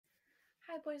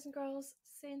Hi, boys and girls.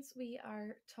 Since we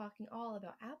are talking all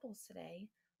about apples today,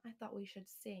 I thought we should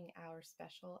sing our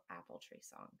special apple tree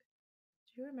song.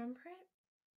 Do you remember it?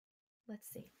 Let's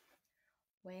see.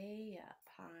 Way up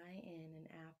high in an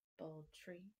apple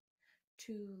tree,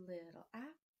 two little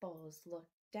apples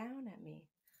looked down at me.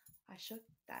 I shook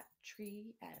that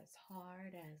tree as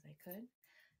hard as I could.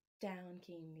 Down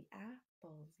came the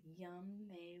apples, yum,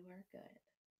 they were good.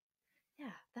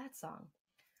 Yeah, that song.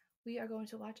 We are going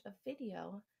to watch a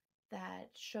video that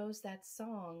shows that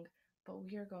song, but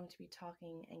we are going to be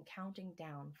talking and counting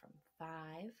down from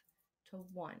 5 to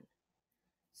 1.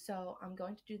 So I'm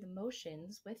going to do the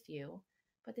motions with you,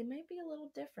 but they might be a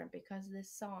little different because this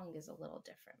song is a little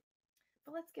different.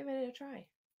 But let's give it a try.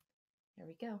 Here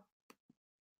we go.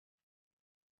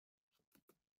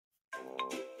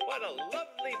 What a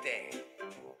lovely day.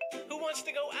 Who wants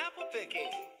to go apple picking?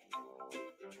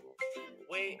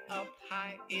 Way up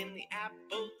high in the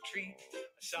apple tree,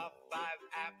 I saw 5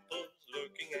 apples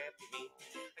looking at me.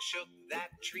 I shook that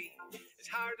tree as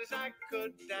hard as I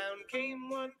could. Down came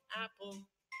 1 apple,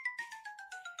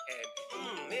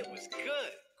 and it was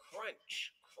good.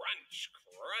 Crunch, crunch,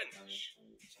 crunch.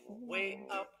 Way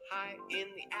up high in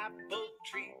the apple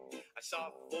tree, I saw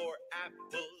 4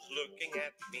 apples looking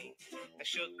at me. I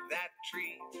shook that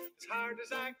tree as hard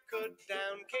as I could.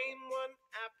 Down came 1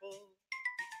 apple,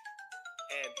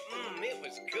 and it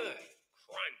was good.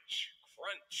 Crunch,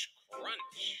 crunch,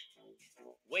 crunch.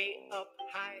 Way up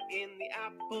high in the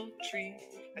apple tree,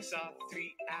 I saw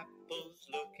 3 apples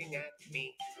looking at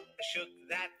me. I shook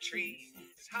that tree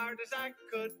as hard as I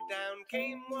could. Down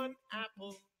came 1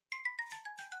 apple,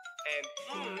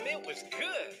 and it was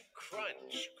good.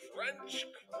 Crunch, crunch,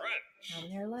 crunch. How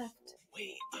many are left?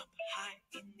 Way up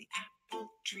high in the apple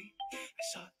tree, I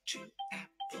saw 2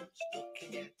 apples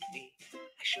looking at me.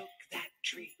 I shook that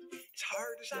tree as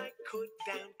hard as I could.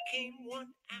 Down came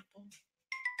 1 apple,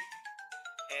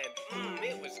 and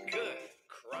it was good.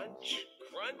 Crunch,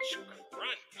 crunch,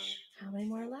 crunch. How many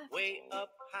more left? Way up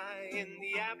high in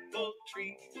the apple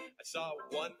tree, I saw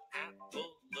 1 apple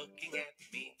looking at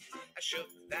me. I shook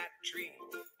that tree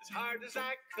as hard as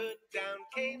I could. Down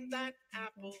came that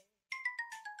apple,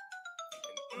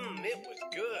 and it was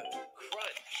good.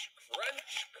 Crunch,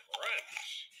 crunch,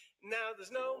 crunch. Now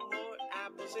there's no more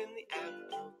apples in the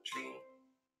apple tree.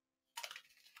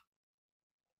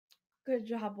 Good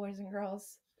job, boys and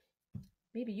girls.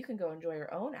 Maybe you can go enjoy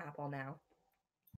your own apple now.